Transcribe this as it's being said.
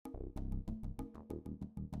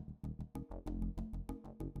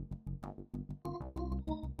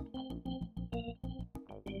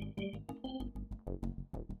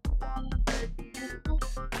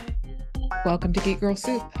Welcome to Geek Girl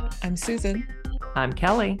Soup. I'm Susan. I'm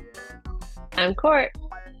Kelly. I'm Court.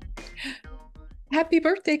 Happy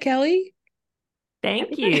birthday, Kelly. Thank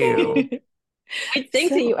Happy you. birthday. I'd sing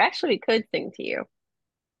to you. Actually, we could sing to you.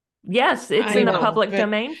 Yes, it's I in the know, public but-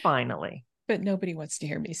 domain finally. But nobody wants to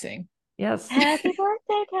hear me sing. Yes. Happy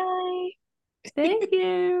birthday, Kelly. Thank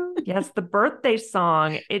you. Yes, the birthday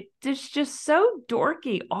song. It is just so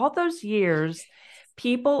dorky. All those years,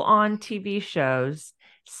 people on TV shows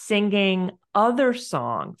singing other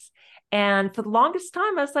songs. And for the longest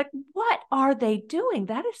time, I was like, what are they doing?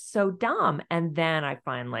 That is so dumb. And then I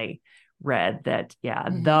finally read that,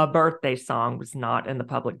 the birthday song was not in the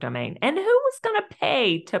public domain. And who was going to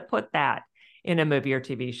pay to put that in a movie or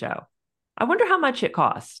TV show? I wonder how much it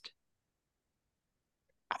cost.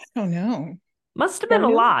 I don't know. Must have been a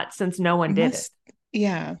lot since no one did it.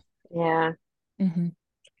 Yeah. Yeah. Mm-hmm.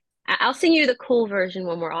 I'll sing you the cool version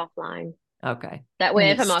when we're offline. Okay. That way,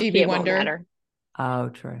 And if I'm it's off Stevie key, it won't Wonder. matter. Oh,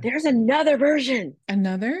 true. There's another version.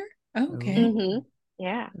 Another? Okay. Mm-hmm.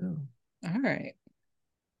 Yeah. Ooh, All right.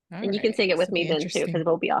 And you can sing it with me then too, because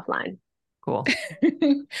we'll be offline. cool.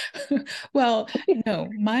 Well, no,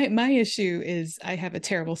 my issue is I have a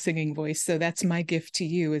terrible singing voice, so that's my gift to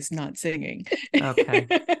you is not singing. Okay.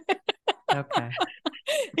 Okay.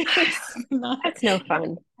 It's not, That's no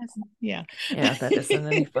fun. yeah. Yeah, that isn't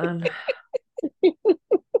any fun.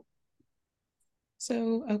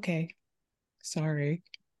 So, okay. Sorry.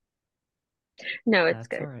 No, it's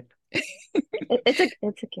That's all good. right. It's a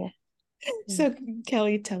gift. So,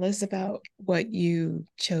 Kelly, tell us about what you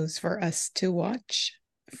chose for us to watch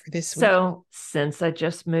for this week. So, since I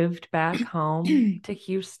just moved back home to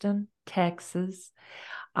Houston, Texas,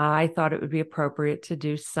 I thought it would be appropriate to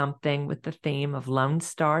do something with the theme of Lone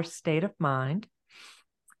Star State of Mind.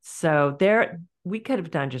 So we could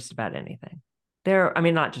have done just about anything.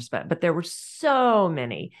 Not just about, but there were so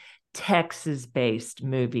many Texas-based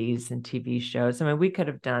movies and TV shows. I mean, we could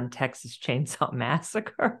have done Texas Chainsaw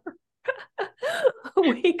Massacre.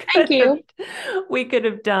 Thank you. We could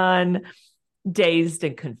have done Dazed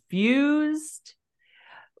and Confused.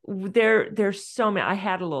 There's so many. I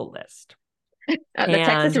had a little list. The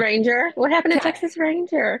Texas Ranger. What happened to Texas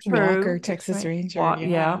Ranger? Walker, Texas Ranger.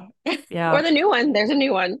 Yeah. Or the new one. There's a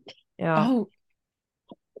new one. Yeah. Oh,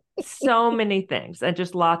 So many things and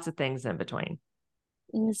just lots of things in between.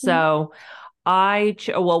 Mm-hmm. So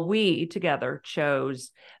we together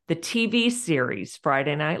chose the TV series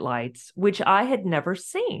Friday Night Lights, which I had never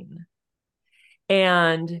seen.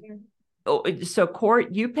 And so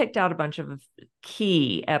Court, you picked out a bunch of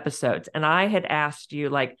key episodes, and I had asked you,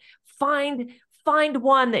 like, find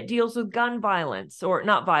one that deals with gun violence, or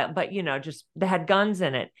not violent, but just that had guns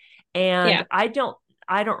in it. And I don't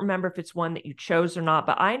remember if it's one that you chose or not,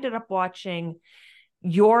 but I ended up watching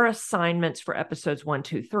your assignments for episodes 1,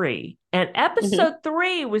 2, 3. And episode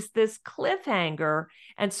 3 was this cliffhanger.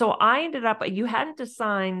 And so I ended up, you hadn't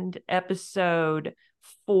assigned episode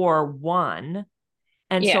 4-1.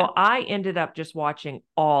 And so I ended up just watching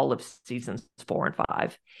all of seasons 4 and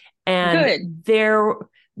 5. And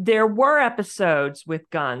there were episodes with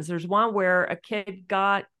guns. There's one where a kid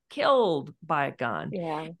got killed by a gun.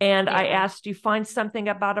 Yeah. And I asked you, find something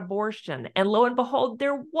about abortion. And lo and behold,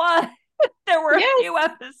 there was. There were a few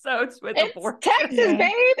episodes with abortion. Texas,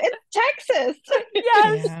 babe. It's Texas.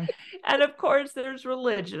 Yes. Yeah. And of course, there's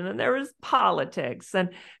religion, and there is politics and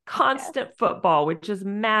constant football, which is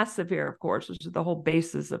massive here, of course, which is the whole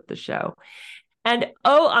basis of the show. And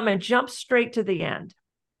I'm going to jump straight to the end.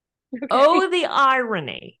 Okay. Oh, the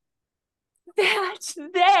irony that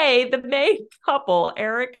the main couple,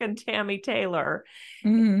 Eric and Tammy Taylor,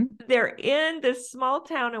 they're in this small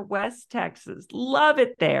town in West Texas, love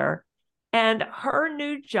it there. And her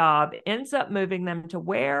new job ends up moving them to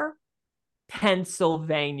where?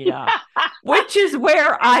 Pennsylvania, which is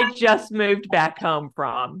where I just moved back home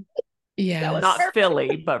from. Yeah. Not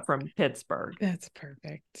Philly, but from Pittsburgh. That's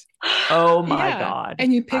perfect. Oh my God.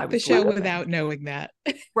 And you picked the show without knowing that.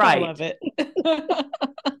 Right. I love it.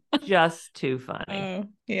 Just too funny. Oh,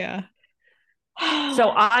 yeah. So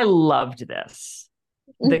I loved this.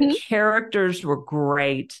 The characters were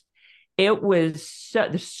great. It was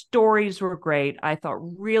the stories were great. I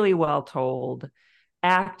thought really well told.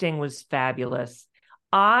 Acting was fabulous.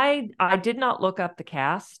 I did not look up the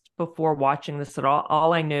cast before watching this at all.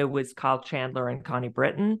 All I knew was Kyle Chandler and Connie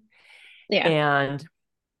Britton. Yeah.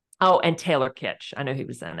 And Taylor Kitsch. I know he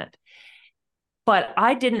was in it. But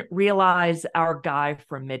I didn't realize our guy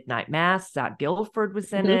from Midnight Mass, Zach Gilford,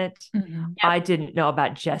 was in it. Mm-hmm. Yep. I didn't know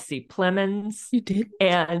about Jesse Plemons. You did?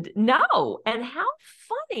 And no. And how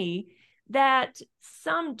funny that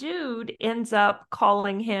some dude ends up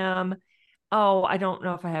calling him oh, I don't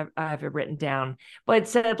know if I have it written down, but it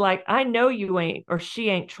said like, I know you ain't, or she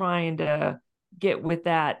ain't trying to get with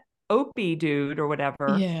that Opie dude or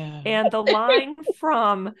whatever. Yeah. And the line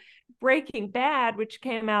from Breaking Bad, which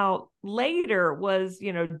came out later, was,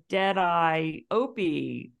 dead eye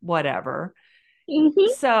Opie, whatever.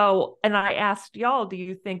 Mm-hmm. So, and I asked y'all, do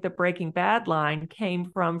you think the Breaking Bad line came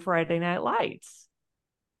from Friday Night Lights?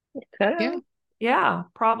 Yeah. Yeah,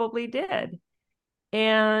 probably did.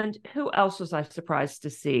 And who else was I surprised to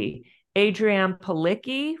see? Adrianne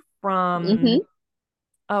Palicki from, Mm-hmm.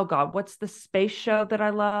 oh God, what's the space show that I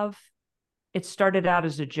love? It started out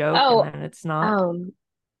as a joke and Oh, then it's not. um,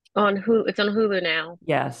 it's on Hulu now.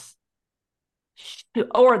 Yes.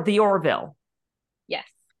 Or The Orville. Yes.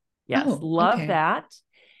 Yes, Oh, love okay. that.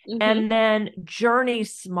 Mm-hmm. And then Journey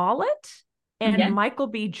Smollett and Yes. Hmm. Michael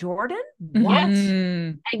B. Jordan. What? Yes.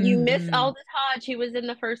 Hmm. And you miss Hmm. Aldous Hodge. He was in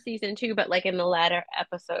the first season too, but like in the latter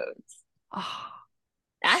episodes. Oh,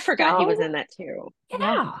 I forgot he was so, in that too. Yeah.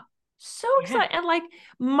 yeah. So Yeah. excited. And like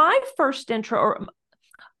my first intro or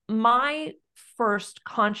my first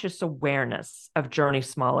conscious awareness of Journey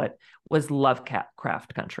Smollett was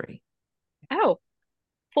Lovecraft Country. Oh,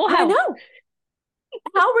 Full I House. know.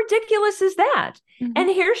 How ridiculous is that? Hmm. And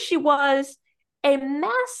here she was, a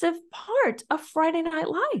massive part of Friday Night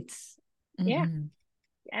Lights. Yeah, Hmm.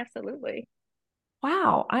 absolutely.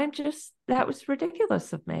 Wow. That was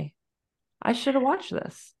ridiculous of me. I should have watched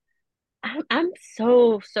this. I'm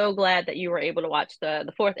so glad that you were able to watch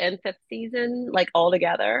the fourth and fifth season like all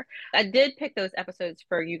together. I did pick those episodes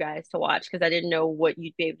for you guys to watch because I didn't know what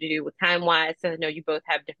you'd be able to do with time wise. So I know you both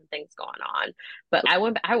have different things going on. But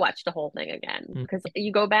I watched the whole thing again Mm. because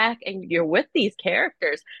you go back and you're with these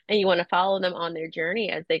characters and you want to follow them on their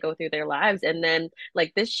journey as they go through their lives. And then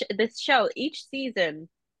like this show, each season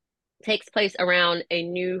takes place around a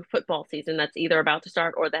new football season that's either about to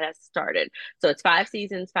start or that has started. So it's 5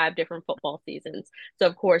 seasons, 5 different football seasons. So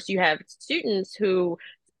of course you have students who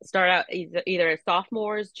start out either as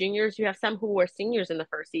sophomores, juniors. You have some who were seniors in the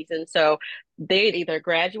first season. So they either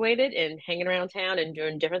graduated and hanging around town and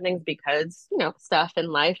doing different things because, stuff in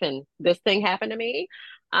life and this thing happened to me.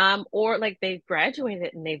 Or like they've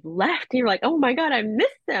graduated and they've left. And you're like, oh my God, I miss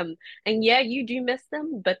them. And yeah, you do miss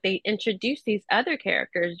them, but they introduce these other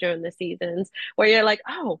characters during the seasons where you're like,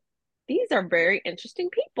 oh, these are very interesting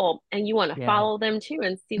people. And you want to Yeah. follow them too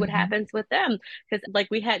and see what Hmm. happens with them. Because, like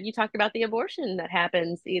you talked about the abortion that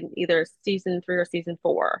happens in either season 3 or season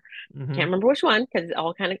 4. Mm-hmm. Can't remember which one because it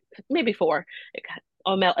all kind of, maybe 4. It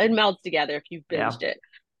melds together if you've Yeah. binged it.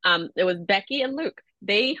 It was Becky and Luke.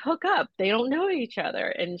 They hook up, they don't know each other,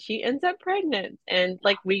 and she ends up pregnant. And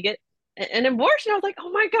like we get an abortion. I was like,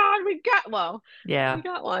 oh my God, Yeah. we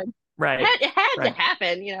got one. Right. It had to Right.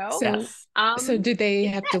 happen, So, Yes. so did they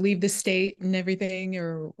yeah, have to leave the state and everything,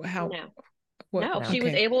 or how? no, What? no, No. she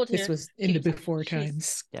was Okay, able this to. was in the before She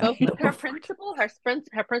times. Yeah. spoke with her principal.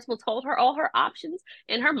 Her principal told her all her options,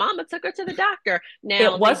 and her mama took her to the doctor. It Now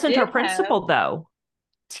they wasn't her did have. principal though.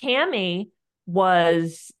 Tammy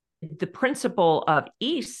was the principal of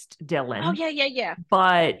East Oh Dillon, yeah.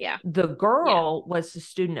 but Yeah. the Yeah. girl was a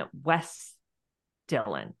student at West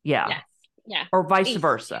Dillon. Yeah. Yes. Yeah. Or vice East.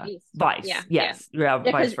 versa. East. Vice. Yeah. Yes. Yeah.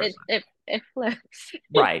 Because Vice versa. it flips.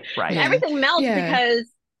 Right. Right. Yeah, Everything melts yeah.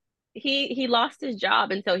 because he lost his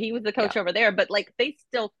job, and so he was the coach Yeah. over there. But like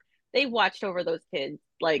they watched over those kids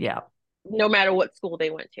like Yeah. no matter what school they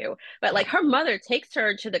went to. But like her mother takes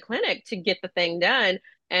her to the clinic to get the thing done,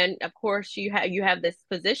 and of course you have this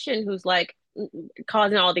physician who's like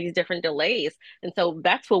causing all these different delays, and so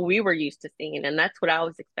that's what we were used to seeing, and that's what I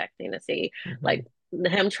was expecting to see, Mm-hmm. like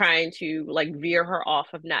him trying to like veer her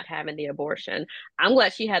off of not having the abortion. I'm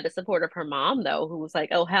glad she had the support of her mom though, who was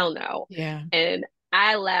like, oh hell no. Yeah. And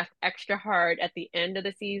I laughed extra hard at the end of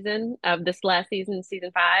the season of this last season,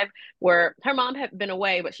 season 5, where her mom had been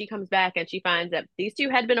away, but she comes back and she finds that these two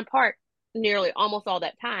had been apart nearly almost all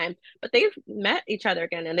that time, but they've met each other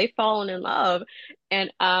again and they've fallen in love. And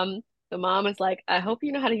the mom is like, I hope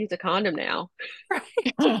you know how to use a condom now.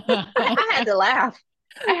 I had to laugh.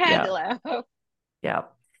 I had to laugh. Yeah.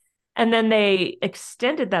 And then they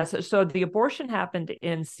extended that. So the abortion happened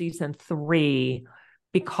in season 3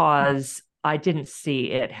 because I didn't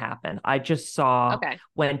see it happen. I just saw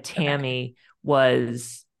when Tammy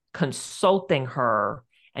was consulting her,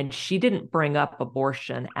 and she didn't bring up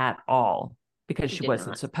abortion at all because she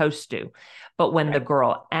wasn't supposed to. But when the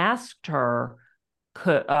girl asked her,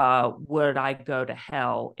 would I go to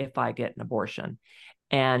hell if I get an abortion?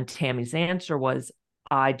 And Tammy's answer was,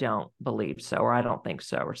 I don't believe so, or I don't think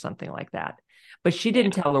so, or something like that. But she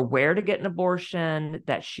didn't tell her where to get an abortion,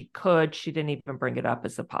 that she could. She didn't even bring it up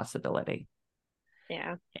as a possibility.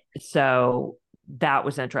 Yeah. So that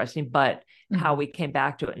was interesting. But how Mhm. we came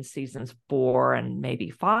back to it in seasons 4 and maybe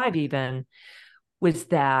 5 even was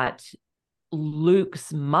that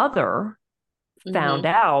Luke's mother found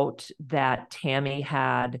out that Tammy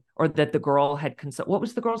had, or that the girl had what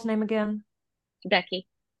was the girl's name again? Becky.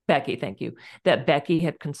 Becky, thank you. That Becky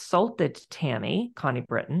had consulted Tammy, Connie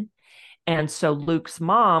Britton. And so Luke's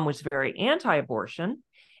mom was very anti-abortion.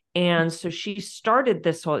 And so she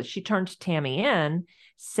turned Tammy in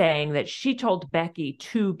saying that she told Becky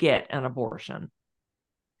to get an abortion.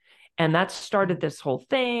 And that started this whole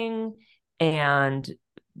thing. And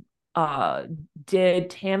did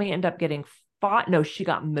Tammy end up getting fought? No, she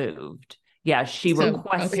got moved. Yeah, she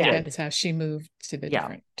requested. Okay, that's how she moved to the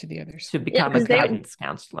other to school. become a guidance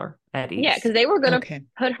counselor at East. Yeah, because they were gonna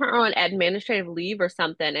put her on administrative leave or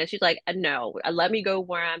something, and she's like, "No, let me go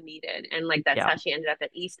where I'm needed," and like that's how she ended up at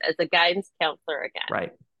East as a guidance counselor again.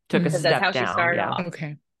 Right, took a step that's how down. she started off.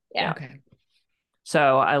 Okay, yeah. Okay.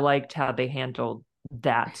 So I liked how they handled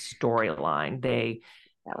that storyline.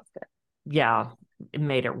 That was good. Yeah, it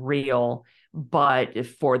made it real, but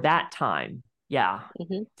for that time,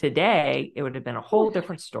 today it would have been a whole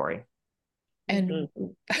different story. And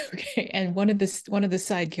okay, and one of the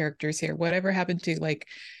side characters here, whatever happened to, like,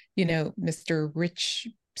 Mr. Rich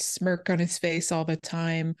smirk on his face all the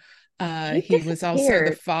time? He was also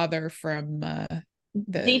the father from the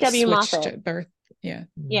D.W. Moffat birth. Yeah.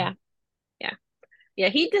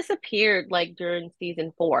 He disappeared like during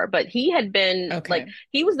season 4, but he had been like,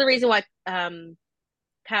 he was the reason why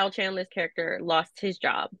Kyle Chandler's character lost his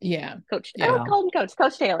job. Coach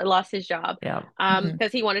Taylor lost his job.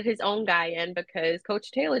 Because he wanted his own guy in, because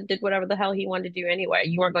Coach Taylor did whatever the hell he wanted to do anyway.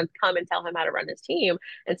 You weren't going to come and tell him how to run his team.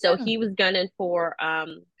 And so he was gunning for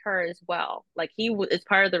her as well. Like, he is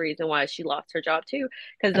part of the reason why she lost her job too.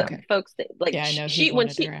 Because the folks like, I know he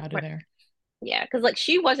wanted her out of there. Yeah, because like,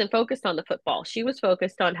 she wasn't focused on the football. She was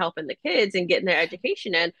focused on helping the kids and getting their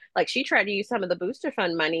education in. Like, she tried to use some of the booster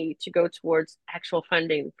fund money to go towards actual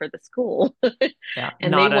funding for the school.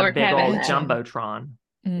 And not they weren't a big old that. Jumbotron.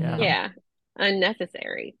 Yeah,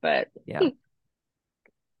 unnecessary, but yeah.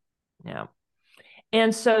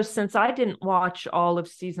 And so, since I didn't watch all of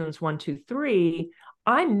seasons 1, 2, 3,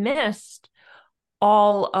 I missed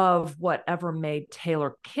all of whatever made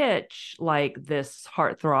Taylor Kitsch like this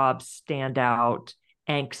heartthrob, standout,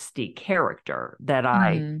 angsty character that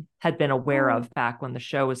I had been aware of back when the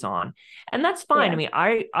show was on. And that's fine. I mean,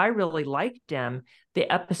 I really liked him. The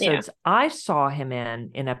episodes I saw him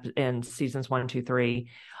in seasons 1, 2, 3,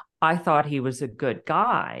 I thought he was a good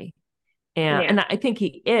guy. And I think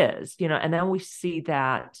he is, and then we see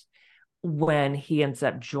that when he ends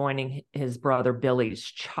up joining his brother Billy's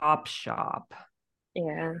chop shop.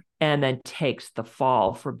 And then takes the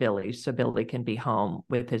fall for Billy so Billy can be home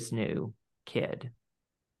with his new kid.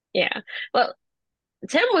 Well,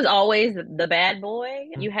 Tim was always the bad boy.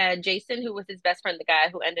 You had Jason, who was his best friend, the guy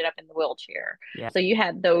who ended up in the wheelchair. So you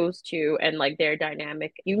had those two and like their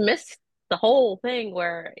dynamic. You missed the whole thing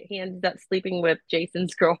where he ended up sleeping with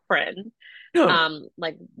Jason's girlfriend.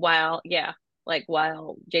 Like while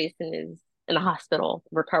Jason is in the hospital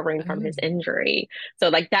recovering from his injury. So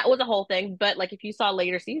like, that was a whole thing. But like, if you saw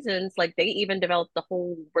later seasons, like, they even developed the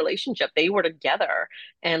whole relationship. They were together,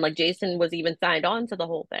 and like, Jason was even signed on to the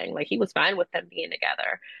whole thing. Like, he was fine with them being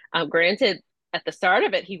together. Granted, at the start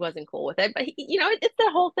of it, he wasn't cool with it, but it's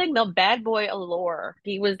the whole thing, the bad boy allure.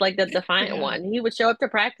 He was like the defiant one. He would show up to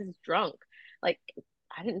practice drunk. Like,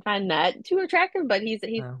 I didn't find that too attractive, but he's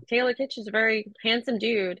Taylor Kitsch is a very handsome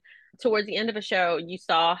dude. Towards the end of a show, you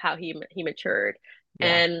saw how he matured.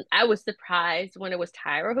 And I was surprised when it was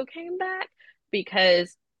Tyra who came back,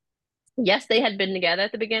 because yes, they had been together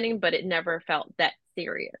at the beginning, but it never felt that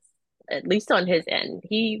serious, at least on his end.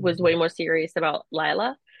 He was way more serious about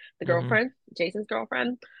Lila, the girlfriend, Jason's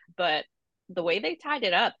girlfriend. But the way they tied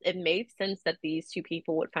it up, it made sense that these two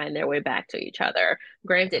people would find their way back to each other.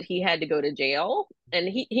 Granted, he had to go to jail, and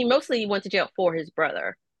he mostly went to jail for his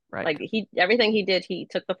brother. Like, everything he did, he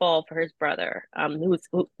took the fall for his brother,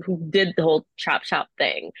 who did the whole chop shop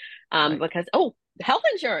thing, because health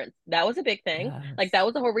insurance, that was a big thing. Like, that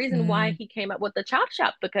was the whole reason why he came up with the chop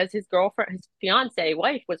shop, because his girlfriend, his fiance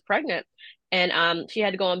wife, was pregnant, and she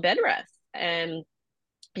had to go on bed rest, and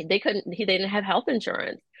they didn't have health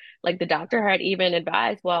insurance. Like, the doctor had even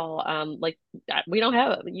advised, like, we don't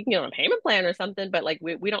have you can get on a payment plan or something, but like,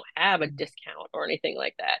 we don't have a discount or anything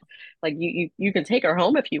like that. Like, you can take her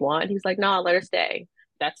home if you want. He's like, no, let her stay.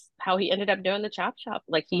 That's how he ended up doing the chop shop.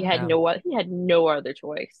 Like, he had no other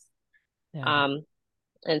choice. And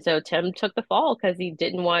so Tim took the fall because he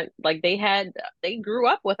didn't want, like, they grew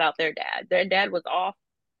up without their dad. Their dad was off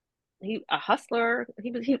a hustler.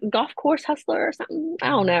 He golf course hustler or something. I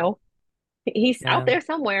don't know. He's out Yeah. there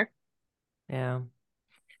somewhere. Yeah.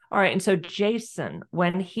 All right. And so Jason,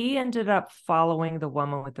 when he ended up following the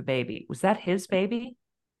woman with the baby, was that his baby?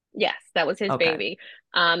 Yes, that was his Okay. baby.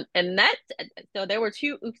 And that so there were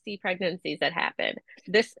two oopsie pregnancies that happened.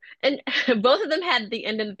 This and both of them had the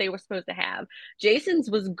ending that they were supposed to have.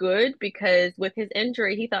 Jason's was good because with his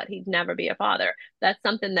injury, he thought he'd never be a father. That's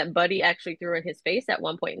something that Buddy actually threw in his face at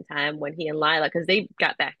one point in time when he and Lila, because they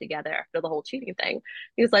got back together after the whole cheating thing.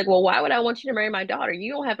 He was like, "Well, why would I want you to marry my daughter?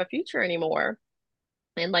 You don't have a future anymore."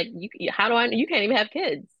 And like, how do I? You can't even have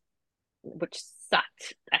kids, which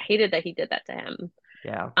sucked. I hated that he did that to him.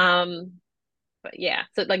 Yeah. But yeah,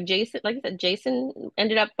 so like Jason, like I said, Jason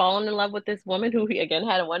ended up falling in love with this woman who he again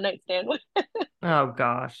had a one night stand with. Oh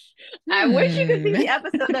gosh. I wish you could see Hmm. the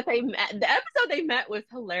episode that they met. The episode they met was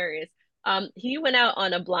hilarious. He went out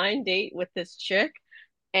on a blind date with this chick,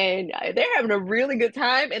 and they're having a really good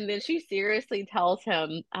time. And then she seriously tells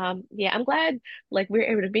him, "Yeah, I'm glad like we're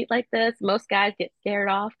able to meet like this. Most guys get scared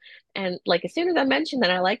off, and like as soon as I mention that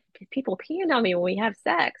I like people peeing on me when we have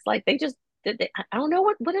sex, like they just I don't know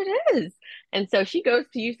what it is." And so she goes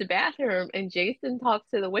to use the bathroom, and Jason talks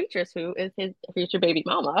to the waitress who is his future baby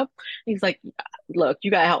mama. He's like, "Look, you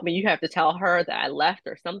gotta help me. You have to tell her that I left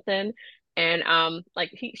or something." And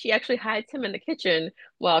like she actually hides him in the kitchen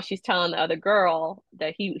while she's telling the other girl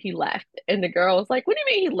that he left. And the girl was like, "What do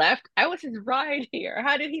you mean he left? I was his ride here.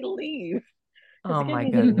 How did he leave?" Because Oh again, my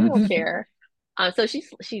he's in a goodness. wheelchair. So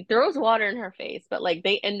she throws water in her face, but like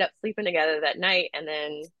they end up sleeping together that night, and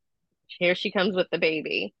then here she comes with the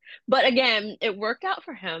baby. But again, it worked out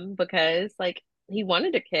for him because like he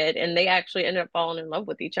wanted a kid, and they actually ended up falling in love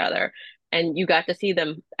with each other. And you got to see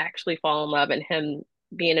them actually fall in love, and him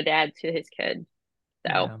being a dad to his kid.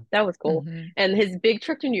 So Yeah. that was cool. Hmm. And his big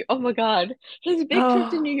trip to oh my God, his big trip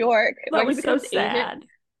to Oh, New York that where he was so becomes agent. sad.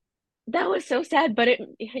 That was so sad. But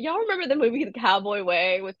y'all remember the movie The Cowboy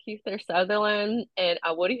Way with Kiefer Sutherland and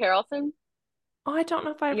Woody Harrelson? Oh, I don't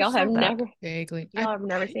know if I ever Y'all have saw that. never, Vaguely. y'all have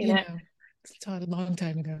never seen it. Saw it a long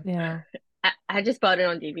time ago. Yeah. I just bought it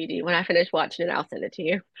on DVD. When I finish watching it, I'll send it to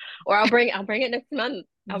you, or I'll bring it next month.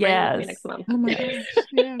 I'll bring it with me next Yes. month. Oh my gosh.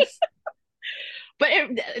 Yes. But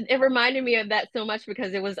it reminded me of that so much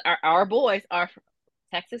because it was our boys, our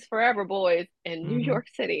Texas Forever boys in New Hmm. York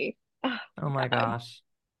City. Oh Oh my God. gosh.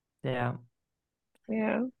 Yeah.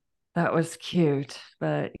 Yeah. That was cute.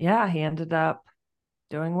 But yeah, he ended up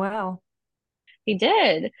doing well. He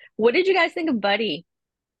did. What did you guys think of Buddy?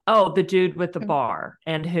 Oh, the dude with the Oh, bar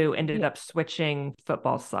and who ended Yeah. up switching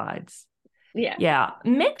football sides. Yeah. Yeah,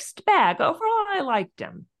 mixed bag. Overall, I liked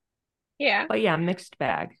him. Yeah. But yeah, mixed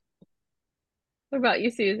bag. What about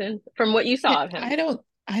you, Susan? From what you yeah, saw of him?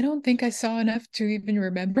 I don't think I saw enough to even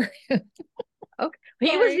remember him. Okay.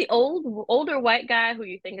 He was Sorry. the older white guy who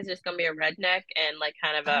you think is just gonna be a redneck and like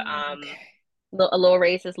kind of Oh, okay. a little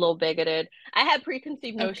racist, a little bigoted. I had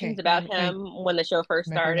preconceived notions Okay. about I him when the show first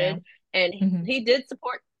remember started, now. and Hmm. he did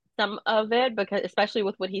support some of it because, especially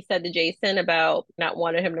with what he said to Jason about not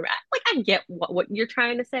wanting him to. Like, I get what you're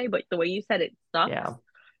trying to say, but the way you said it sucks. Yeah.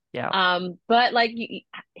 Yeah. But like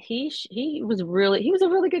he was a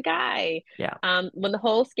really good guy. Yeah. When the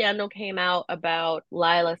whole scandal came out about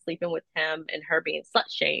Lila sleeping with him and her being slut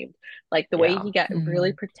shamed, like the way Yeah. he got really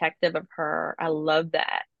Hmm. protective of her, I love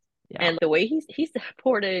that. Yeah. And the way he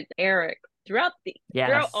supported Eric throughout all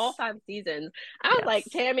Yes. 5 seasons, I was like,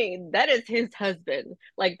 Yes. Tammy, that is his husband.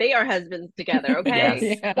 Like they are husbands together,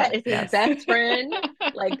 okay? Yes. That Yeah. is his Yes. best friend.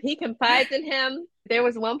 Like he confides in him. There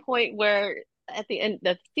was one point where at the end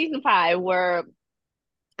of season 5 where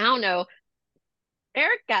I don't know,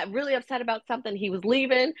 Eric got really upset about something. He was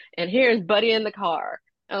leaving, and here's Buddy in the car.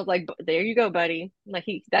 I was like, "There you go, Buddy. Like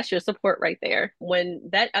that's your support right there." When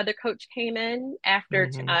that other coach came in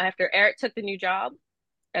Hmm. after Eric took the new job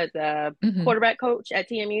as a Hmm. quarterback coach at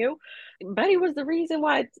TMU, Buddy was the reason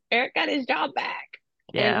why Eric got his job back,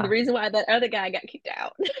 and the Yeah. reason why that other guy got kicked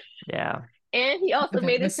out. Yeah. And he also That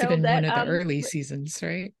made it must have so been one that of the early seasons,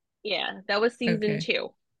 right? yeah, that was season Okay.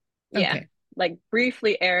 2. Yeah, Okay. like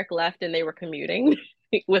briefly Eric left and they were commuting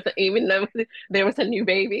with even though there was a new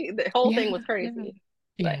baby. The whole thing Yeah. was Yeah. crazy.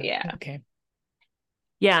 But Yeah. yeah. Okay.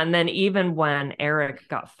 Yeah. And then even when Eric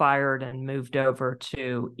got fired and moved over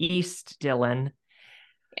to East Dillon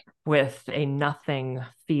with a nothing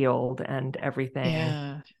field and everything,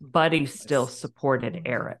 Yeah. Buddy still It's supported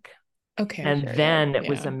horrible. Eric. He Okay. And sure did. then it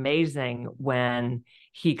was Yeah. amazing when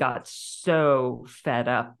he got so fed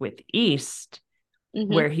up with East,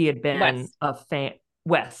 Mm-hmm. where he had been West. a fan.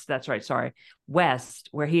 West, that's right. Sorry. West,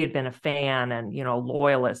 where he had been a fan and,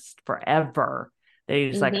 loyalist forever,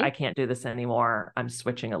 He's like, I can't do this anymore. I'm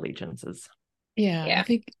switching allegiances. Yeah, I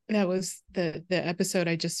think that was the episode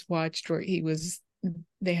I just watched where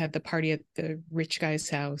they had the party at the rich guy's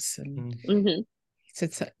house, and he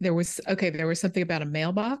said there was something about a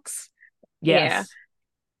mailbox. Yes.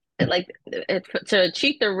 Yeah. Like to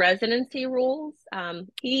cheat the residency rules.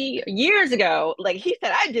 He years ago, like he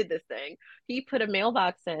said, I did this thing. He put a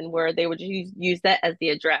mailbox in where they would use that as the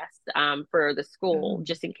address for the school,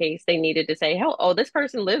 just in case they needed to say, oh, this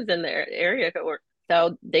person lives in their area, or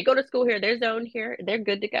so they go to school here, they're zoned here, they're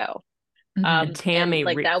good to go. And Tammy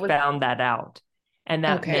found that out, and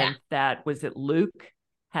that meant that Luke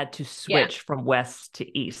had to switch from west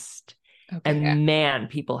to east, and man,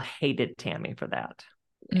 people hated Tammy for that.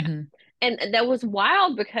 And that was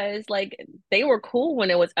wild because like they were cool when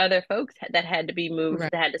it was other folks that had to be moved,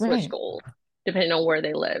 that had to switch schools depending on where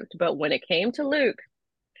they lived. But when it came to Luke,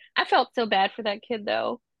 I felt so bad for that kid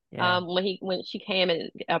though. When she came and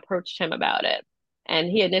approached him about it, and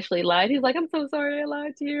he initially lied. He's like, "I'm so sorry, I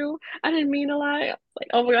lied to you. I didn't mean to lie." I was like,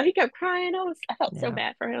 oh my God, he kept crying. I felt so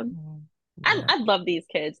bad for him. I love these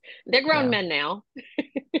kids. They're grown men now.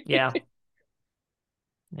 Yeah.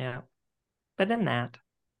 But in that.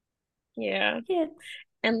 Yeah.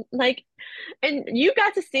 And you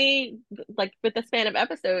got to see, like, with the span of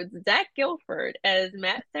episodes, Zach Gilford as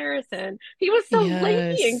Matt Saracen. He was so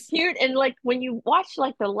lanky and cute. And like when you watch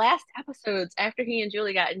like the last episodes after he and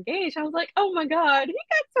Julie got engaged, I was like, oh my God, he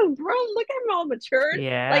got so grown. Look at him all matured.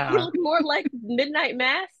 Like he looked more like Midnight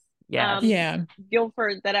Mass.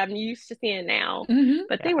 Gilford that I'm used to seeing now.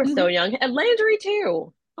 But they were so young. And Landry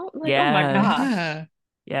too. Oh my gosh.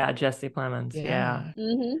 Yeah, Jesse Plemons. Yeah.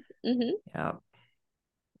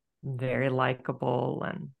 Very likable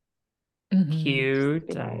and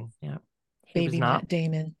cute. And baby Matt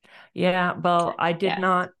Damon. Yeah, well, I did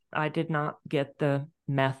not get the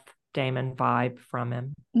meth Damon vibe from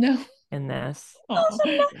him. No. In this. Also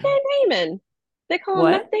Meth Damon. They call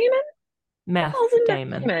him Meth Damon? Meth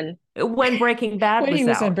Damon. When Breaking Bad when was he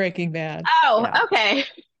was out. on Breaking Bad. Oh, okay.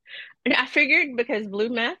 I figured because blue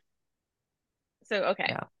meth. So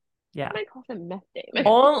okay. Yeah. I call him Meth Damon.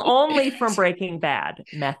 Only from Breaking Bad.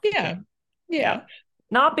 Meth. Yeah.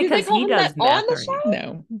 Not because he does meth on the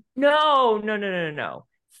show. No.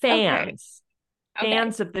 Fans.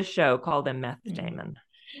 Fans of the show called him Meth Damon.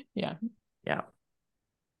 Yeah.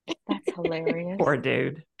 That's hilarious. Poor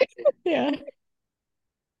dude. Yeah.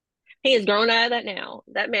 He has grown out of that now.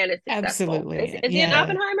 That man is successful. Absolutely. Is he in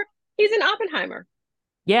Oppenheimer? He's in Oppenheimer.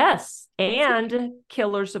 Yes. And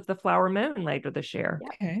Killers of the Flower Moon later this year.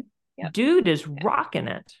 Okay. Dude is rocking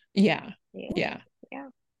it. Yeah.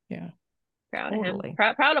 Proud of him.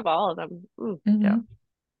 Proud of all of them. Yeah.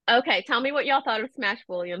 Okay, tell me what y'all thought of Smash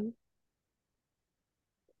Williams.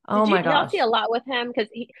 Oh my gosh. Y'all see a lot with him because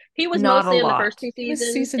he was mostly in the first two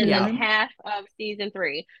seasons and then half of season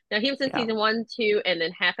 3. Now he was in season 1, 2, and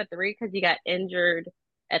then half of 3 because he got injured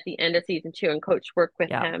at the end of season 2, and Coach worked with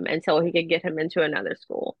him until he could get him into another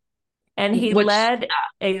school. And he led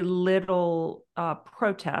a little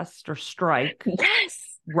protest or strike.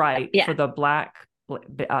 For the Black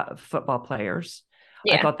football players.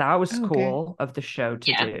 I thought that was cool of the show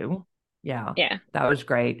to do. Yeah. That was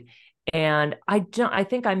great. And I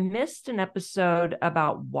think I missed an episode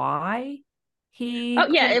about why he. Oh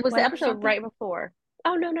yeah, it was the episode right before.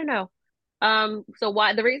 Oh no. So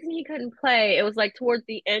the reason he couldn't play, it was like towards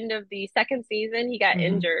the end of the second season, he got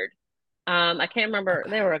injured. I can't remember.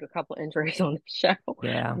 There were like a couple injuries on the show.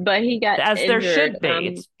 Yeah, but he got as injured. There should be.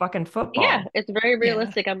 It's fucking football. Yeah, it's very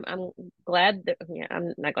realistic. I'm glad that. Yeah,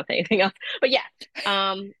 I'm not gonna say anything else. But yeah,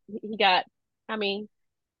 he got. I mean,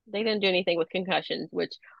 they didn't do anything with concussions,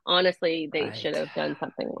 which honestly they should have done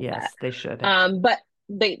something with that. Yes, they should have. But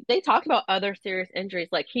they talked about other serious injuries,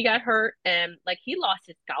 like he got hurt and like he lost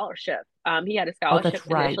his scholarship. He had a scholarship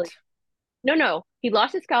initially. No, he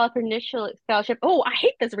lost his scholarship. Oh, I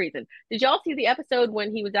hate this reason. Did y'all see the episode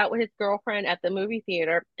when he was out with his girlfriend at the movie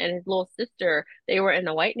theater and his little sister? They were in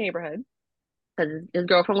a white neighborhood because his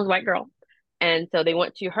girlfriend was a white girl. And so they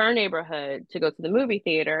went to her neighborhood to go to the movie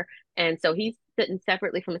theater. And so he's sitting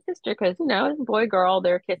separately from his sister because, it's boy, girl,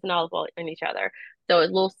 they're kissing all in each other. So his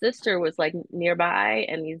little sister was like nearby,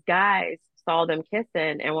 and these guys saw them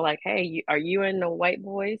kissing and were like, hey, are you in the white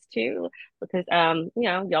boys too? Because,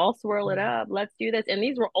 y'all swirl it up. Let's do this. And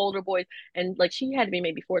these were older boys. And like she had to be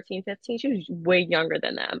maybe 14, 15. She was way younger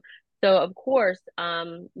than them. So of course,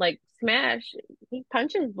 like Smash, he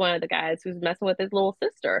punches one of the guys who's messing with his little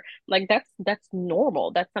sister. Like that's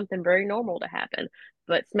normal. That's something very normal to happen.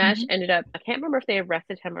 But Smash ended up, I can't remember if they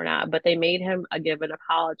arrested him or not, but they made him give an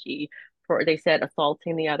apology for, they said,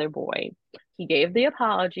 assaulting the other boy. he gave the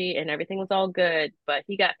apology and everything was all good, but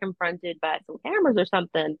he got confronted by some cameras or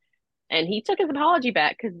something, and he took his apology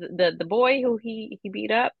back because the boy who he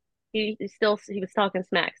beat up, he was talking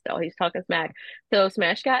smack still. He's talking smack. So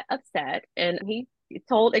Smash got upset and he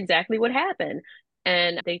told exactly what happened.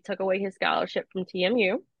 And they took away his scholarship from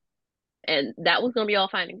TMU. And that was going to be all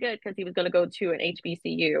fine and good because he was going to go to an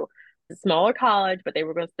HBCU, a smaller college, but they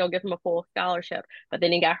were going to still give him a full scholarship. But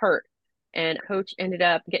then he got hurt. And coach ended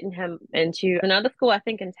up getting him into another school, I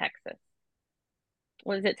think in Texas.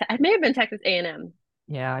 Was it? It may have been Texas A&M.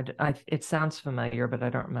 Yeah, it sounds familiar, but I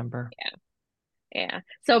don't remember. Yeah. Yeah.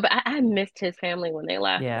 So, but I missed his family when they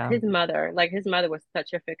left. Yeah. His mother was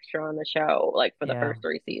such a fixture on the show, like for the Yeah. first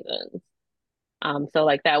 3 seasons. So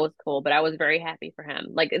like that was cool, but I was very happy for him.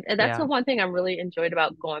 Like that's the one thing I really enjoyed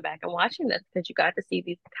about going back and watching this, because you got to see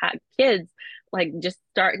these kids like just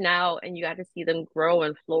starting out, and you got to see them grow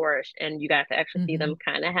and flourish, and you got to actually see them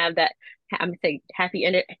kind of have that, I'm gonna say happy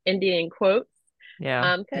ending in quotes.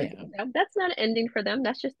 Yeah. Because that's not an ending for them.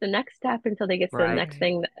 That's just the next step until they get to the next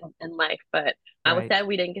thing in life. But I was sad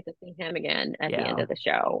we didn't get to see him again at the end of the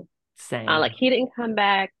show. Same. Like he didn't come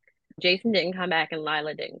back, Jason didn't come back, and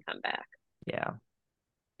Lila didn't come back. Yeah.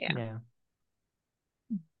 Yeah.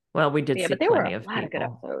 Well, we did see but there were plenty a of lot of good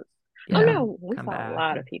people. episodes. Yeah, oh no, we saw back. A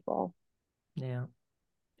lot of people. Yeah.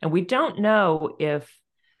 And we don't know if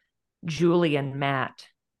Julie and Matt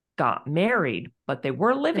got married, but they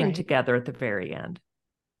were living together at the very end.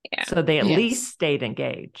 Yeah. So they at least stayed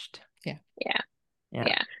engaged.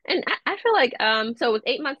 Yeah. And I feel like so it was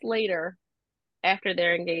 8 months later after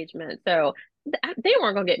their engagement. So they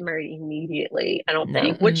weren't gonna get married immediately, I don't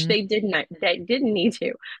think, which they didn't need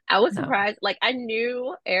to. I was surprised. Like I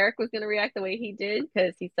knew Eric was gonna react the way he did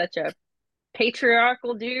because he's such a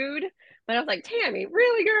patriarchal dude. But I was like, Tammy,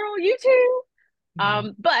 really, girl, you too?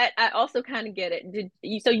 But I also kind of get it.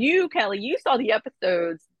 You, Kelly, you saw the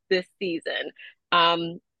episodes this season.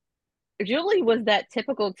 Julie was that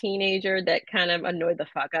typical teenager that kind of annoyed the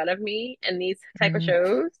fuck out of me in these type of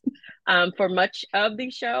shows. For much of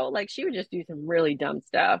the show, like she would just do some really dumb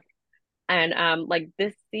stuff. And like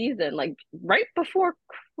this season, like right before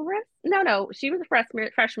she was a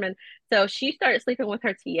freshman. So she started sleeping with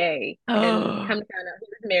her TA, and come to find out he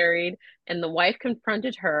was married, and the wife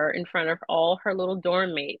confronted her in front of all her little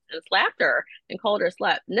dorm mates and slapped her and called her a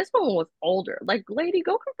slut. And this woman was older. Like, lady,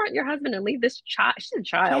 go confront your husband and leave this child. She's a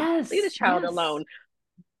child. Leave this child alone.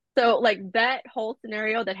 So like that whole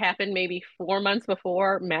scenario that happened maybe 4 months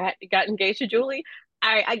before Matt got engaged to Julie,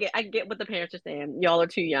 I get what the parents are saying. Y'all are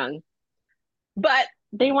too young. But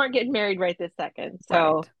they weren't getting married right this second.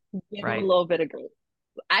 So give them a little bit of grace.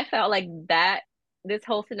 I felt like that this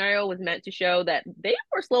whole scenario was meant to show that they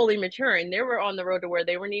were slowly maturing. They were on the road to where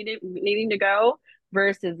they were needing to go,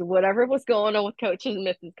 versus whatever was going on with Coach and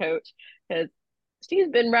Mrs. Coach. Because she's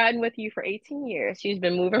been riding with you for 18 years. She's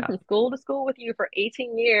been moving from school to school with you for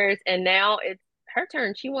 18 years. And now it's her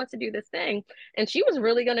turn. She wants to do this thing. And she was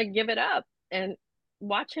really going to give it up and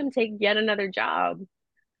watch him take yet another job.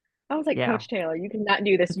 I was like, Coach Taylor, you cannot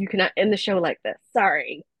do this. You cannot end the show like this.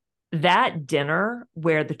 Sorry. That dinner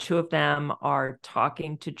where the two of them are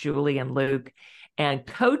talking to Julie and Luke, and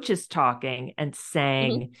Coach is talking and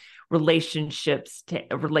saying good relationship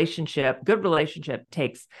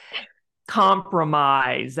takes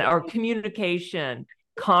compromise or communication,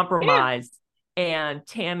 compromise. And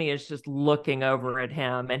Tammy is just looking over at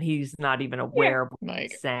him, and he's not even aware of what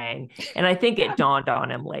he's saying. And I think it dawned on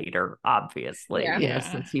him later, obviously,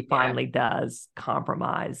 since he finally does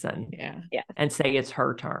compromise and say it's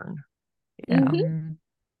her turn.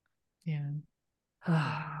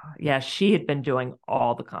 Yeah, she had been doing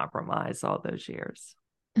all the compromise all those years.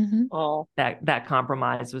 That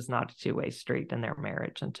compromise was not a two-way street in their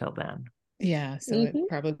marriage until then. Yeah, so it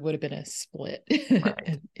probably would have been a split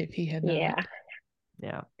if he had not.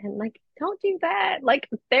 Yeah. And like, don't do that. Like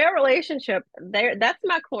their relationship, that's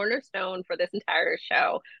my cornerstone for this entire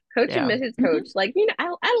show. Coach and Mrs. Coach. Like,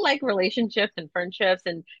 I like relationships and friendships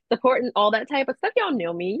and support and all that type of stuff. Y'all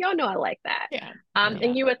know me. Y'all know I like that.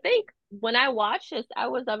 And you would think when I watched this, I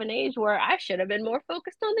was of an age where I should have been more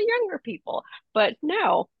focused on the younger people. But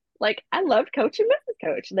no, like I loved Coach and Mrs.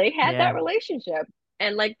 Coach. They had that relationship.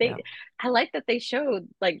 And like I like that they showed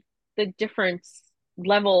like the difference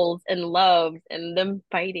levels and loves and them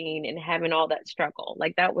fighting and having all that struggle.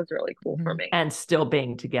 Like that was really cool for me. And still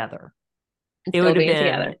being together. It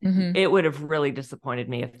would have really disappointed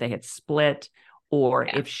me if they had split, or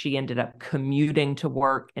if she ended up commuting to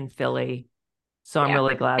work in Philly. So I'm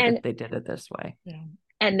really glad that they did it this way.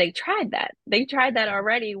 And they tried that. They tried that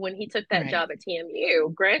already when he took that job at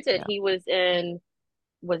TMU. Granted, he was in,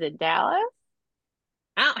 was it Dallas?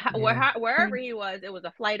 Wherever he was, it was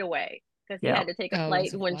a flight away because he Yeah. had to take a Oh, it flight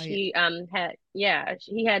was a when flight. she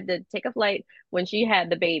he had to take a flight when she had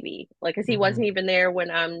the baby, like because he Mhm. wasn't even there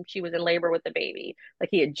when she was in labor with the baby. Like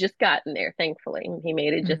he had just gotten there, thankfully he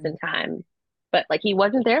made it just Mhm. in time, but like he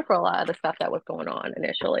wasn't there for a lot of the stuff that was going on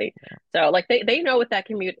initially. So like they know what that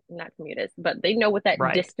commute not commute is, but they know what that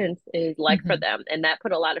Right. distance is like for Mhm. them, and that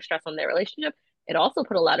put a lot of stress on their relationship. It also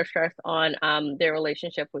put a lot of stress on their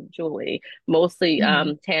relationship with Julie, mostly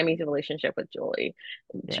Mhm. Tammy's relationship with Julie.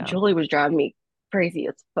 Yeah. Julie was driving me crazy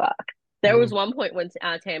as fuck. There was Mm. one point when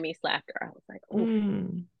Tammy slapped her. I was like, oh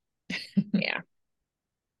Mm. yeah,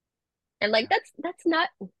 and like that's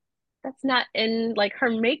not in like her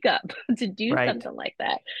makeup to do Right. something like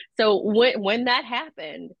that. So when that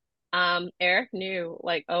happened, Eric knew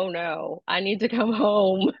like, oh no, I need to come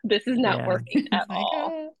home. This is not Yeah. working at It's like,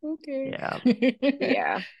 all. okay. Yeah. Yeah,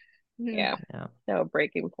 Yeah. yeah. Yeah. So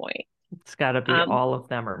breaking point. It's got to be Um, all of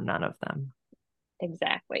them or none of them.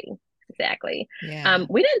 exactly. Exactly. Yeah.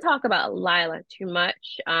 We didn't talk about Lila too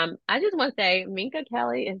much. I just want to say Minka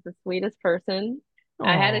Kelly is the sweetest person.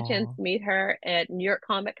 I had a chance Oh. to meet her at New York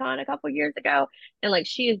Comic Con a couple years ago, and like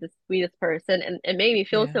she is the sweetest person, and it made me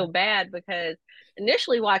feel Yeah. so bad because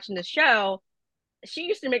initially watching the show, she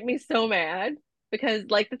used to make me so mad because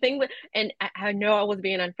like the thing with, and I know I was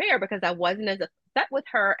being unfair because I wasn't as upset with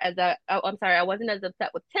her as I'm sorry, I wasn't as upset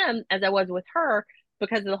with Tim as I was with her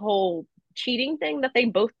because of the whole cheating thing that they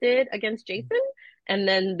both did against Jason, and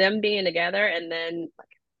then them being together, and then like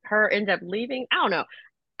her end up leaving. I don't know.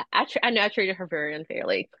 I know I treated her very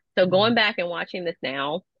unfairly. So going Mm. back and watching this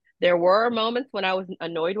now, there were moments when I was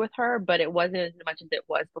annoyed with her, but it wasn't as much as it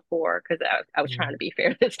was before because I was trying Mm. to be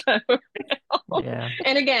fair this time. Yeah.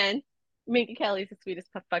 And again, Minka Kelly's the sweetest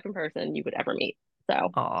fucking person you would ever meet. So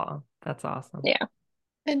Oh, that's awesome. yeah,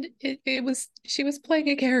 And it was, she was playing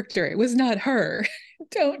a character. It was not her.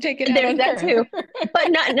 Don't take it out there's on that her. too. But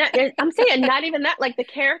not I'm saying not even that. Like the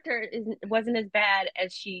character wasn't as bad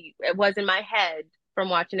as it was in my head from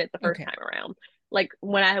watching it the first Okay. time around. Like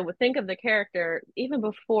when I would think of the character, even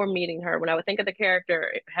before meeting her, when I would think of the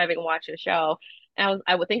character, having watched the show,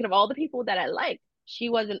 I would think of all the people that I liked. She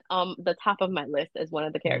wasn't the top of my list as one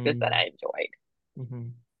of the characters that Mm. I enjoyed. Hmm.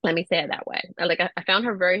 Let me say it that way. I found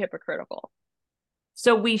her very hypocritical.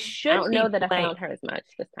 So we I should don't know be that I found her as much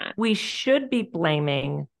this time. we should be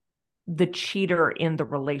blaming the cheater in the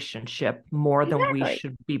relationship more than we Exactly.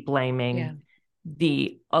 should be Yeah. blaming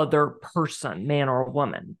the other person, man or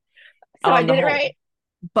woman, So I on the did it whole. right.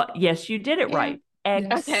 But yes, you did it Yeah. right.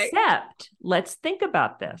 Yeah. Okay. Except, let's think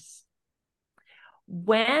about this.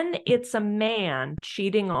 When it's a man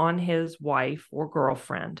cheating on his wife or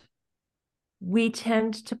girlfriend, we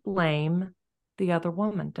tend to blame the other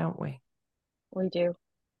woman, don't we? We do.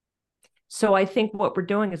 So I think what we're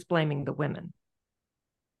doing is blaming the women.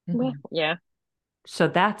 Mhm. Yeah, So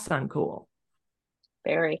that's uncool.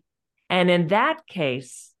 very. And in that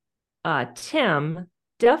case, Tim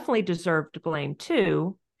definitely deserved blame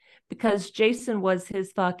too, because Jason was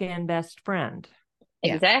his fucking best friend.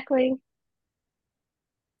 Yeah. Exactly.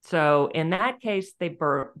 So in that case, they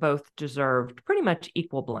both deserved pretty much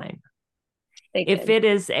equal blame. They If did. it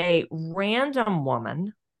is a random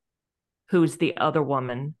woman who's the other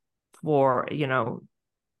woman for,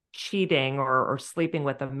 cheating or sleeping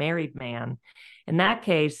with a married man, in that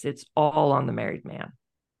case, it's all on the married man.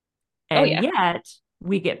 Oh And yeah. yet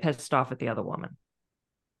we get pissed off at the other woman,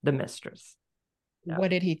 the mistress. Yeah. What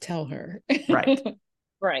did he tell her? Right.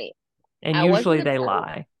 Right. And I wasn't usually they upset.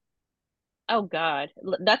 lie. Oh God.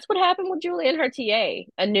 That's what happened with Julie and her TA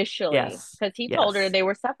initially, Yes. because he told her Yes. they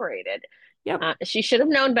were separated. Yep. She should have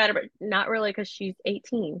known better, but not really because she's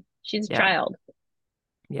 18. She's a Yep. child.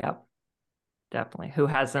 Yep. Definitely. Who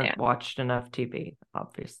hasn't Yeah. watched enough TV,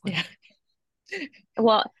 obviously. Yeah.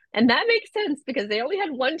 Well, and that makes sense because they only had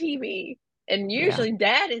one TV, and Yeah. usually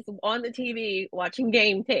dad is on the TV watching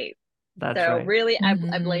game tape. That's So right. really, I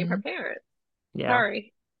blame her Mhm. parents. Yeah.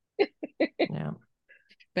 Sorry. Yeah.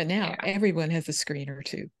 But now Yeah. everyone has a screen or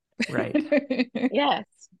two. Right. Yes.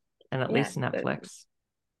 And at Yes. least Netflix.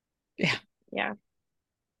 Yeah. Yeah.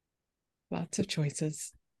 Lots of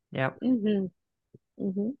choices. Yep. Mm-hmm.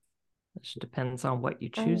 Mm-hmm. Which depends on what you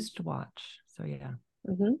choose to watch. So yeah.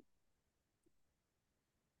 Mm-hmm.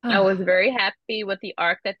 I was very happy with the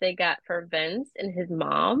arc that they got for Vince and his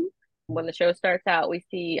mom. When the show starts out, we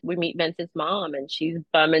meet Vince's mom, and she's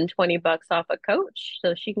bumming $20 off a coach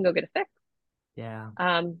so she can go get a fix. Yeah.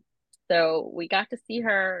 So we got to see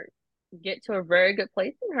her get to a very good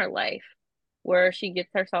place in her life where she gets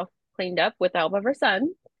herself cleaned up with the help of her son,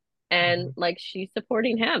 and Mhm. like she's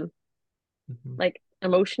supporting him, Mhm. like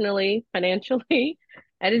emotionally, financially,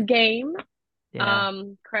 at his game. Yeah.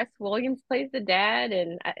 Cress Williams plays the dad,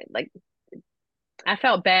 and I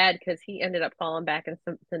felt bad because he ended up falling back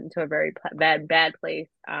into a very bad place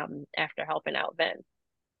after helping out Vince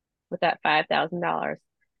with that $5,000.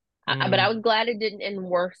 But I Mm. was glad it didn't end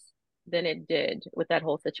worse than it did with that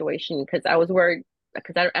whole situation, because I was worried,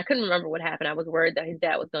 because I couldn't remember what happened. I was worried that his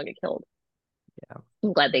dad was going to get killed. Yeah.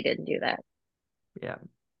 I'm glad they didn't do that. Yeah.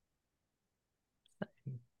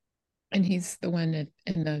 And he's the one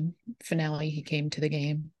in the finale. He came to the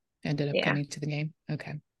game, ended up Yeah. coming to the game.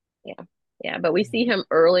 Okay. Yeah. Yeah. But we see him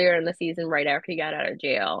earlier in the season, right after he got out of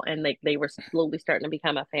jail, and like they were slowly starting to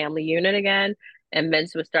become a family unit again. And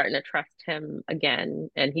Vince was starting to trust him again.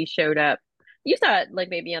 And he showed up. You saw it like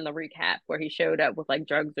maybe on the recap where he showed up with like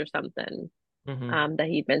drugs or something that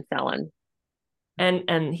he'd been selling.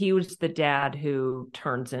 And he was the dad who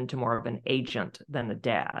turns into more of an agent than a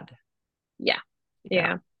dad. Yeah.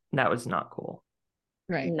 Yeah. That was not cool.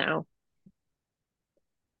 Right. No.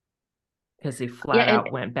 Because he flat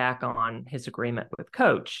out went back on his agreement with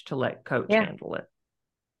Coach to let Coach handle it.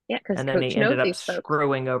 Yeah, because and then Coach he ended knows up these folks.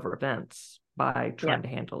 screwing over Vince by trying to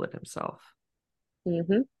handle it himself.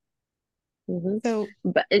 So,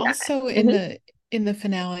 but also in the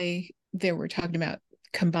finale, they were talking about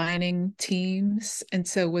combining teams, and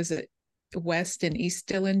so was it West and East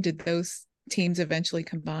Dillon? Did those teams eventually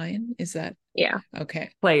combine? Is that okay?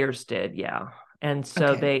 Players did, yeah. And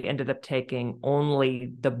so they ended up taking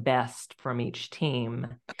only the best from each team.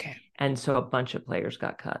 Okay. And so a bunch of players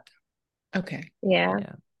got cut. Okay. Yeah.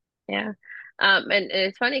 And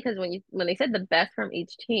it's funny because when they said the best from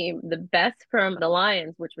each team, the best from the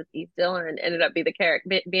Lions, which was East Dillon, ended up being the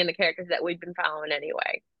characters that we'd been following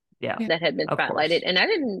anyway. Yeah. That had been spotlighted. And I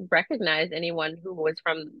didn't recognize anyone who was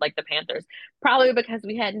from like the Panthers, probably because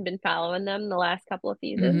we hadn't been following them the last couple of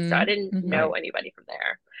seasons. So I didn't know anybody from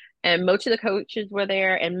there. And most of the coaches were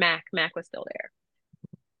there, and Mac was still there.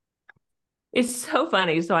 It's so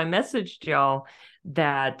funny. So I messaged y'all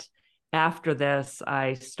that after this,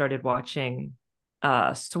 I started watching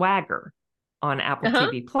Swagger on Apple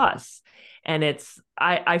TV Plus. And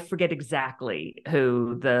I forget exactly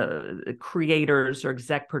who the creators or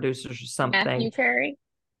exec producers or something. Matthew Cherry?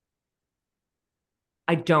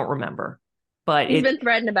 I don't remember. But he's been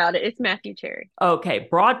threatening about it. It's Matthew Cherry. Okay.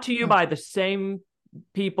 Brought to you by the same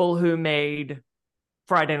people who made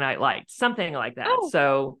Friday Night Lights, something like that.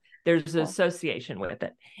 So there's an association with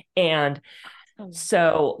it. And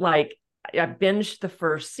so like I binged the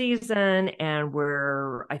first season, and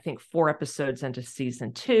we're, I think, 4 episodes into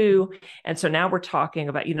season 2. And so now we're talking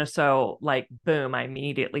about, so like, boom, I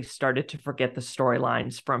immediately started to forget the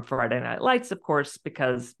storylines from Friday Night Lights, of course,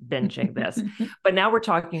 because binging this. But now we're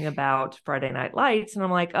talking about Friday Night Lights, and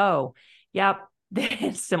I'm like, oh, yep.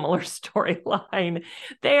 Similar storyline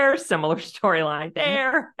there, similar storyline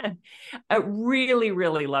there. Really,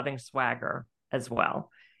 really loving Swagger as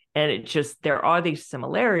well. And it just, there are these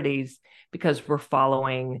similarities because we're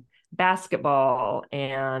following basketball,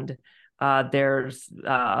 and there's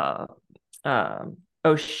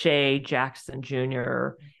O'Shea Jackson Jr.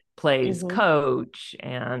 plays coach,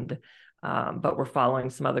 and but we're following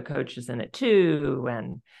some other coaches in it too.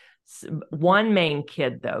 And one main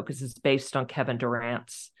kid, though, because it's based on Kevin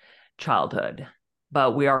Durant's childhood,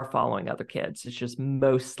 but we are following other kids. It's just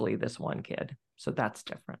mostly this one kid. So that's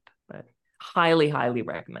different, but highly, highly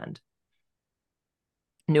recommend.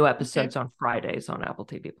 New episodes on Fridays on Apple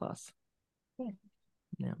TV Plus.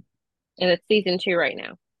 Yeah. And it's season 2 right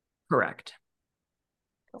now. Correct.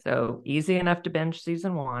 So easy enough to binge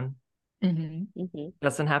season 1.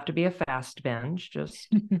 Doesn't have to be a fast binge, just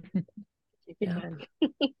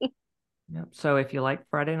So if you like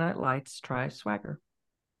Friday Night Lights, try Swagger.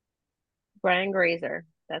 Brian Grazer.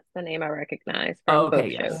 That's the name I recognize from both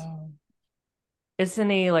shows. Isn't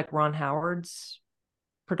he like Ron Howard's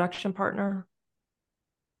production partner?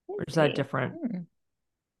 Or is that different?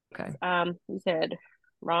 Okay. You said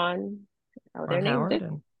Ron. Oh, their Ron names Howard did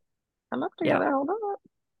come up together. Hold on.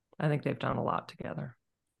 I think they've done a lot together.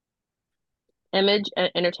 Image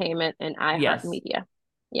Entertainment and iHeartMedia.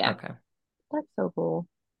 Yeah. Okay. That's so cool.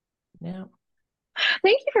 Yeah.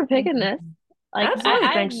 Thank you for picking this. Like, absolutely.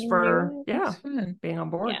 Thanks for being on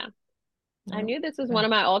board. Yeah. I knew this was one of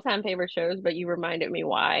my all-time favorite shows, but you reminded me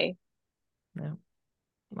why. Yeah.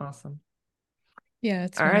 Awesome. Yeah,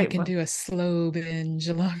 it's when I can do a slow binge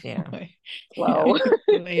along the way. Slow.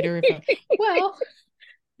 Later.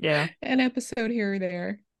 An episode here or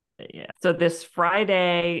there. Yeah. So this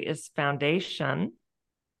Friday is Foundation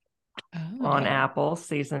on Apple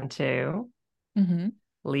season 2.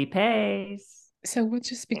 Lee Pace. So we'll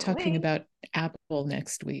just be talking about Apple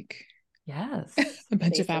next week. Yes. A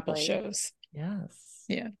bunch of Apple shows. Yes.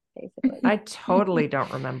 Yeah. I totally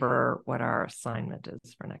don't remember what our assignment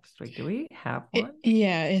is for next week. Do we have one?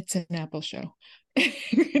 Yeah, it's an Apple show.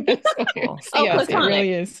 That's why. Cool. Oh, Yes, it platonic.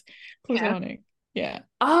 really is Yeah. platonic. Yeah.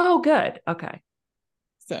 Oh, good. Okay.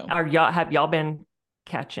 So Have y'all been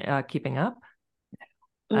keeping up?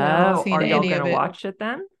 No. Oh, Seen are y'all any of gonna it. watch it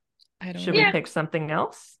then? I don't Should know. we pick something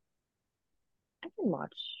else? I can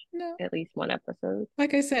watch No, at least one episode.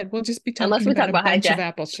 like I said, we'll just be Unless talking we about talk a about bunch of Hijack.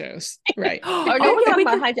 Apple shows. Right. Or no, Oh, we yeah, talk we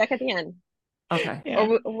about could. Hijack at the end. Okay. Yeah.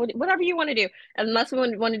 Or whatever you want to do. Unless we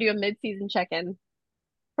want to do a mid-season check-in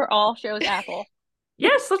for all shows Apple.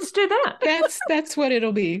 Yes, let's do that. That's what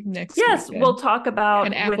it'll be next Yes, week. we'll talk about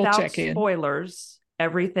An Apple without check-in. spoilers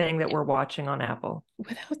everything that we're watching on Apple.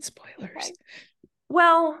 Without spoilers. Okay.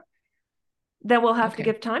 Well, then we'll have to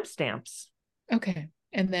Okay. give timestamps. Okay.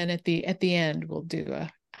 And then at the end we'll do a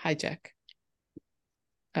Hijack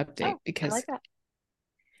update I because like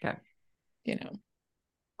that. Okay,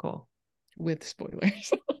 cool. with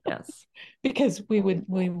spoilers. Yes, Because we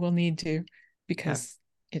will need to because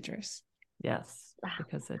Idris. yes,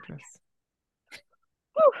 because Idris.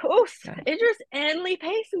 Ooh, Okay. Idris and Lee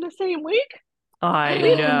Pace in the same week. I We've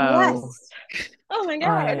been know. blessed. Oh my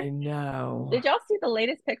God. I know. Did y'all see the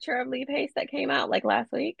latest picture of Lee Pace that came out like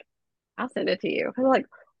last week? I'll send it to you. I'm like,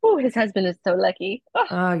 oh, his husband is so lucky. Oh,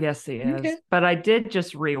 Oh, yes, he is. Okay. But I did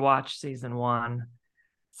just rewatch season 1.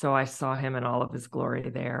 So I saw him in all of his glory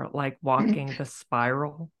there, like walking the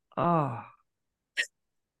spiral. Oh,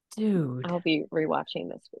 dude. I'll be rewatching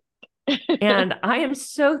this week. And I am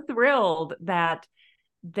so thrilled that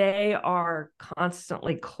they are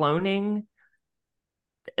constantly cloning,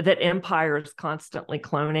 that Empire is constantly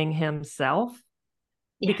cloning himself,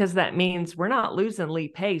 because that means we're not losing Lee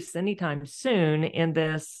Pace anytime soon in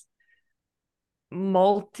this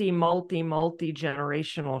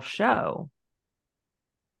multi-generational show.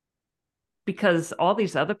 Because all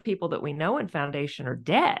these other people that we know in Foundation are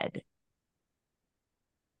dead.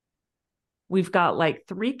 We've got like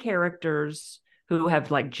 3 characters who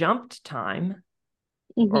have like jumped time,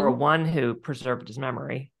 or one who preserved his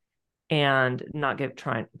memory, and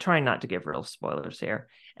trying not to give real spoilers here.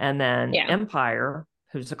 And then Empire,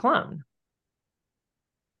 who's a clone.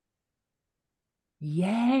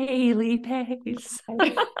 Yay, Lee Pace. All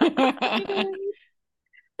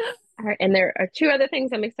right, and there are 2 other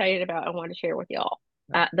things I'm excited about I want to share with y'all.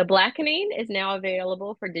 The Blackening is now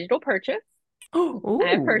available for digital purchase. I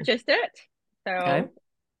have purchased it. So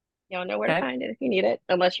y'all know where to find it if you need it.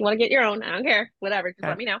 Unless you want to get your own. I don't care. Whatever. Just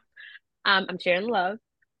let me know. I'm sharing the love.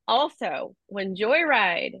 Also, when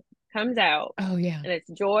Joyride comes out, oh yeah, and it's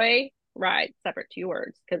Joyride, separate 2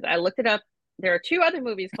 words, because I looked it up. There are 2 other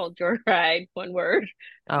movies called Joyride, 1 word.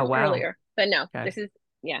 Oh wow. Earlier, but no, this is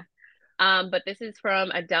but this is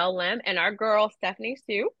from Adele Lim, and our girl Stephanie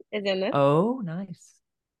Sue is in this. Oh, nice.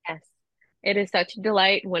 Yes, it is such a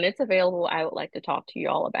delight. When it's available, I would like to talk to you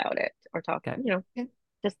all about it, or talk,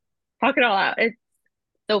 just talk it all out. It's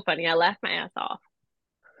so funny. I laughed my ass off.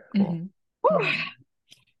 Cool.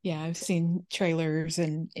 Yeah, I've seen trailers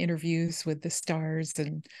and interviews with the stars,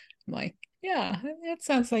 and I'm like, yeah, that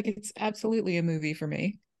sounds like it's absolutely a movie for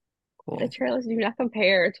me. Cool. The trailers do not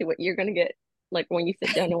compare to what you're gonna get, like when you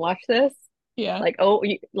sit down and watch this. Yeah, like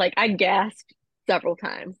I gasped several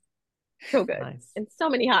times. So good. Nice. And so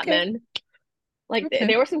many hot men. Like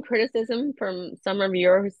there was some criticism from some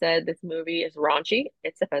reviewer who said this movie is raunchy.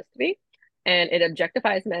 It's supposed to be, and it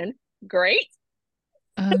objectifies men. Great.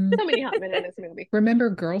 So many hot men in this movie. Remember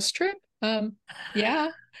Girls Trip? Yeah.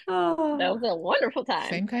 Oh, that was a wonderful time.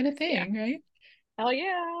 Same kind of thing, right? Hell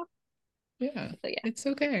yeah. Yeah. So it's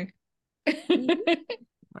okay. My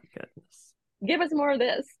goodness. Give us more of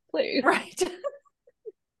this, please. Right.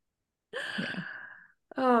 Yeah.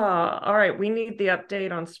 All right. We need the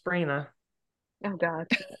update on Sprina. Oh God.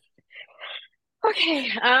 Okay.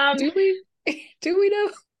 Do we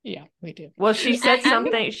know? Yeah, we do. Well, she said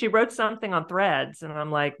something. She wrote something on Threads, and I'm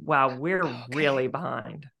like, wow, we're really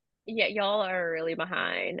behind. Yeah, y'all are really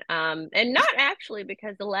behind. And not actually,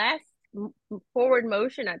 because the last forward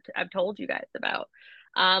motion I've told you guys about.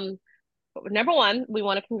 Number 1, we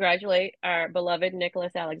want to congratulate our beloved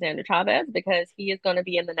Nicholas Alexander Chavez, because he is going to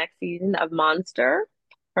be in the next season of Monster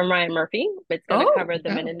from Ryan Murphy. It's going to cover the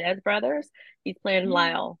Menendez brothers. He's playing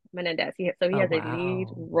Lyle Menendez. He has a lead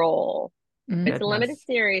role. It's a limited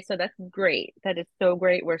series, so that's great. That is so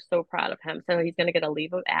great. We're so proud of him. So he's going to get a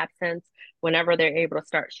leave of absence whenever they're able to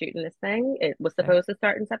start shooting this thing. It was supposed to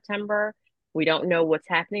start in September. We don't know what's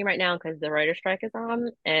happening right now because the writer's strike is on,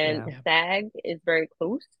 and SAG is very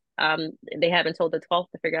close. They have until the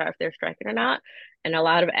 12th to figure out if they're striking or not. And a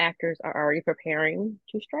lot of actors are already preparing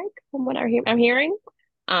to strike, from what I'm hearing.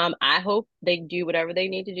 I hope they do whatever they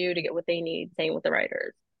need to do to get what they need. Same with the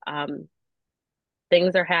writers.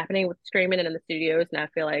 Things are happening with streaming and in the studios, and I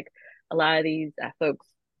feel like a lot of these folks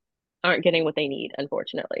aren't getting what they need,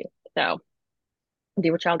 unfortunately. So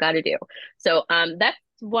do what y'all got to do. So that's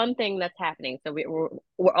one thing that's happening. So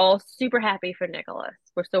we're all super happy for Nicholas.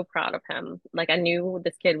 We're so proud of him. Like, I knew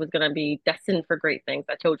this kid was gonna be destined for great things.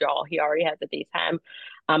 I told y'all he already has a daytime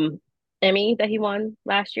Emmy that he won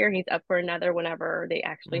last year. He's up for another whenever they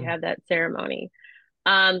actually have that ceremony.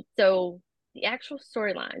 So the actual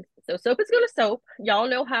storylines. So Soap is gonna soap. Y'all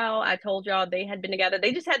know how I told y'all they had been together.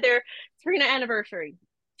 They just had their Serena anniversary.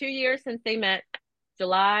 2 years since they met.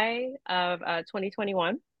 July of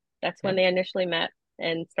 2021. That's when they initially met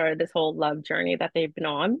and started this whole love journey that they've been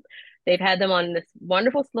on. They've had them on this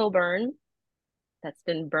wonderful slow burn that's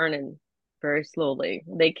been burning very slowly.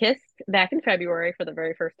 They kissed back in February for the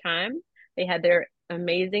very first time. They had their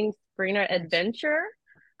amazing Sabrina adventure.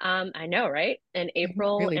 I know, right? In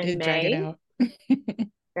April really and did May. drag it out.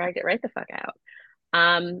 Drag it right the fuck out.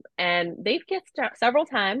 And they've kissed several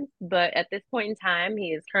times, but at this point in time,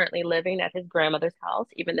 he is currently living at his grandmother's house,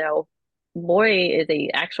 even though Boy is a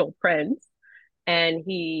actual prince and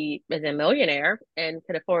he is a millionaire and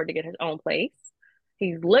can afford to get his own place.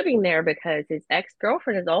 He's living there because his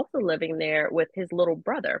ex-girlfriend is also living there with his little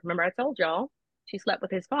brother. Remember, I told y'all she slept with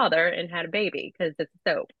his father and had a baby because it's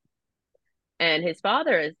Soap. And his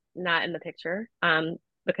father is not in the picture,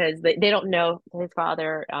 because they don't know his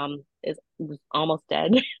father was almost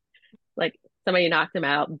dead. Like, somebody knocked him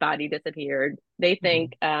out, body disappeared. They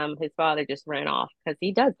think his father just ran off because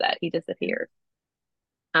he does that. He disappears.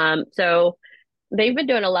 So they've been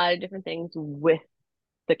doing a lot of different things with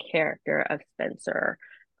the character of Spencer,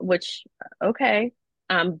 which okay.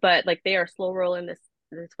 But like, they are slow rolling this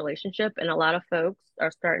relationship, and a lot of folks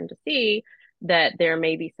are starting to see that there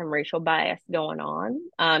may be some racial bias going on.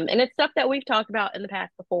 And it's stuff that we've talked about in the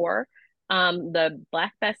past before. The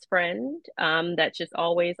black best friend, that's just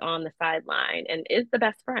always on the sideline and is the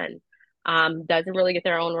best friend. Doesn't really get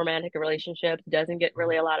their own romantic relationships, doesn't get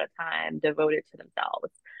really a lot of time devoted to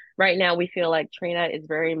themselves. Right now, we feel like Trina is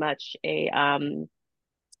very much a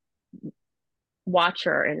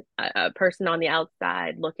watcher and a person on the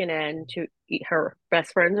outside looking into her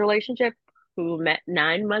best friend's relationship, who met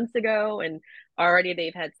 9 months ago, and already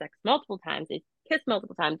they've had sex multiple times. They've kissed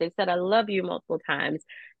multiple times. They've said, I love you multiple times.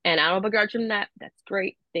 And I don't begrudge them that. That's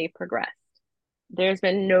great. They progressed. There's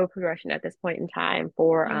been no progression at this point in time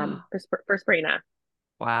for Sabrina.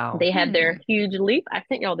 Wow. They had their huge leap. I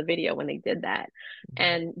sent y'all the video when they did that.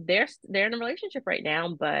 And they're in a relationship right now,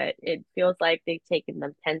 but it feels like they've taken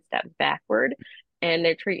them 10 steps backward, and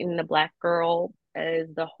they're treating the black girl as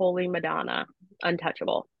the holy Madonna,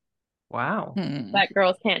 untouchable. Wow. Black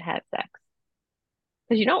girls can't have sex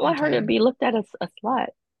because you don't want her to be looked at as a slut,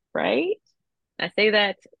 right? I say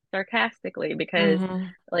that sarcastically because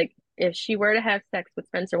like, if she were to have sex with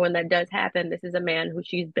Spencer, when that does happen, this is a man who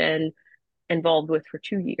she's been involved with for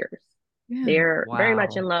 2 years. They're very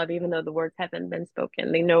much in love, even though the words haven't been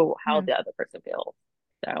spoken. They know how the other person feels.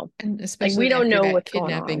 So, and especially like, we don't know that what's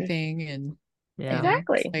kidnapping going on. thing, and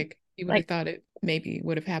exactly, like, you would have thought it maybe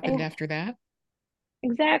would have happened after that.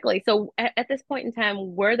 Exactly. So at this point in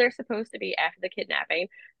time, where they're supposed to be after the kidnapping,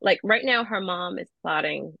 like right now, her mom is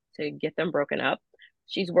plotting to get them broken up.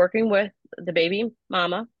 She's working with the baby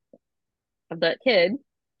mama of the kid,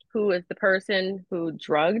 who is the person who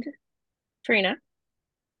drugged Trina.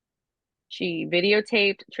 She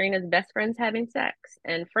videotaped Trina's best friends having sex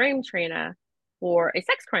and framed Trina for a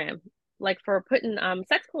sex crime, like for putting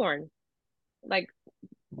sex porn, like,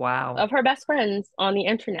 of her best friends on the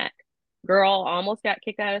internet. Girl almost got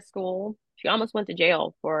kicked out of school. She almost went to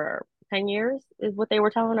jail for 10 years, is what they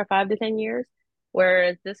were telling her, 5 to 10 years.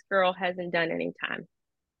 Whereas this girl hasn't done any time.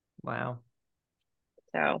 Wow.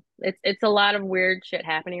 So it's a lot of weird shit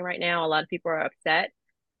happening right now. A lot of people are upset.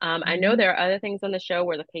 I know there are other things on the show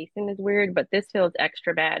where the pacing is weird, but this feels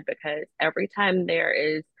extra bad because every time there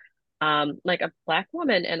is like a black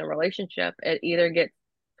woman in a relationship, it either gets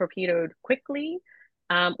torpedoed quickly,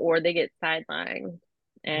 or they get sidelined,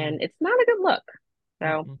 and it's not a good look.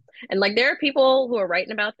 So, and like, there are people who are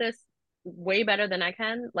writing about this way better than I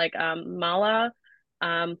can, like Mala,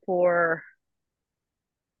 for,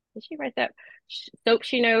 did she write that? Soap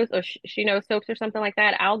She Knows, or She Knows Soaps, or something like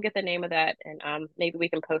that. I'll get the name of that, and maybe we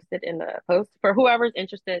can post it in the post for whoever's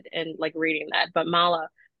interested in like reading that. But Mala,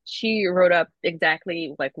 she wrote up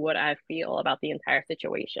exactly like what I feel about the entire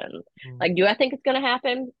situation. Like, do I think it's gonna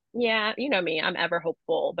happen? Yeah, you know me, I'm ever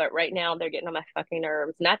hopeful, but right now they're getting on my fucking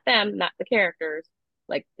nerves. Not them, not the characters,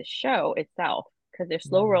 like the show itself, because they're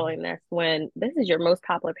slow rolling this when this is your most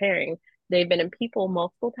popular pairing. They've been in People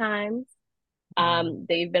multiple times. Wow.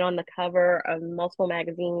 They've been on the cover of multiple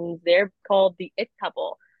magazines. They're called the It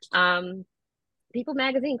Couple. Um, People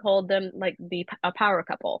magazine called them like a power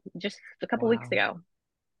couple just a couple weeks Wow. ago.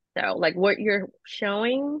 So like what you're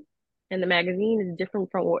showing in the magazine is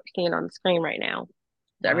different from what you're seeing on the screen right now.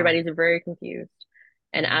 So Wow. everybody's very confused.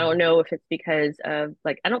 And I Wow. don't know if it's because of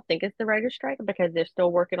like I don't think it's the writer's strike because they're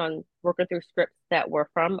still working through scripts that were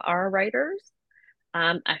from our writers.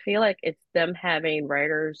 I feel like it's them having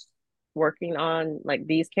writers working on like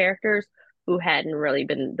these characters who hadn't really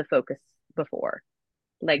been the focus before.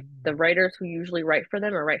 Like the writers who usually write for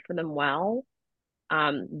them or write for them well,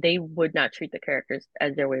 they would not treat the characters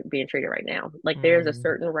as they're being treated right now. Like there's a Mm.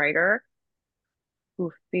 certain writer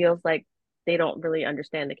who feels like they don't really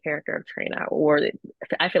understand the character of Trina, or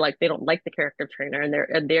I feel like they don't like the character of Trina,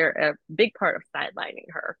 and they're a big part of sidelining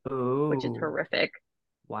her, which is Ooh. horrific.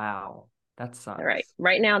 Wow. That All right, sucks.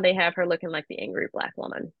 right now they have her looking like the angry black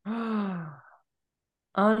woman.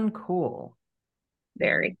 Uncool.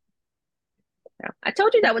 Very. Yeah. I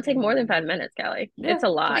told you that would take more than 5 minutes, Kelly. Yeah, It's a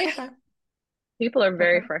lot. that's Yeah. okay. People are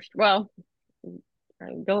very Okay. frustrated. Well,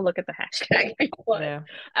 go look at the hashtag. Yeah.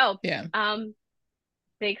 Oh, Yeah.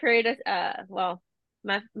 they created well,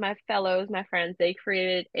 my fellows, my friends, they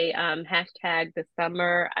created a hashtag the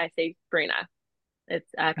summer I say Brina. It's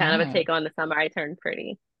kind of a Oh. take on the summer I turned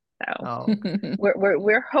pretty. So Oh.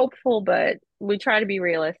 we're hopeful, but we try to be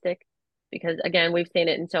realistic because again, we've seen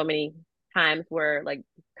it in so many times where like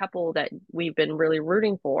couple that we've been really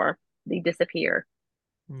rooting for, they disappear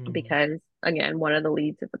Mm. because again, one of the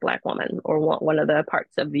leads is a black woman or one of the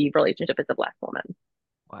parts of the relationship is a black woman,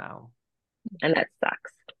 Wow. and that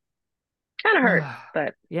sucks. Kind of hurts,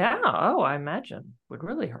 but Yeah. Oh, I imagine would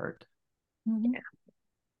really hurt. Mhm. yeah,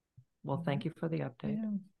 Well, thank you for the update.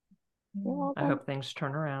 Yeah. you're Yeah. I welcome. hope things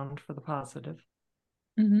turn around for the positive.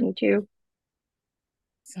 Mhm. Me too.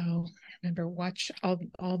 So remember, watch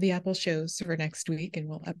all the Apple shows for next week, and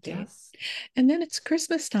we'll update. Yes. And then it's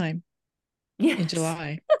Christmas time in Yes.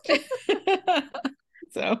 July.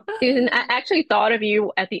 So Susan, I actually thought of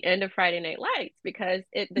you at the end of Friday Night Lights because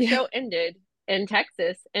the yeah, show ended in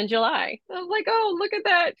Texas in July. I was like, oh, look at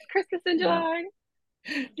that, Christmas in Yeah. July.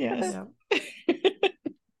 yes. Yeah.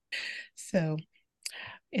 So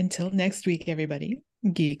until next week, everybody,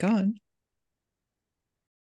 geek on.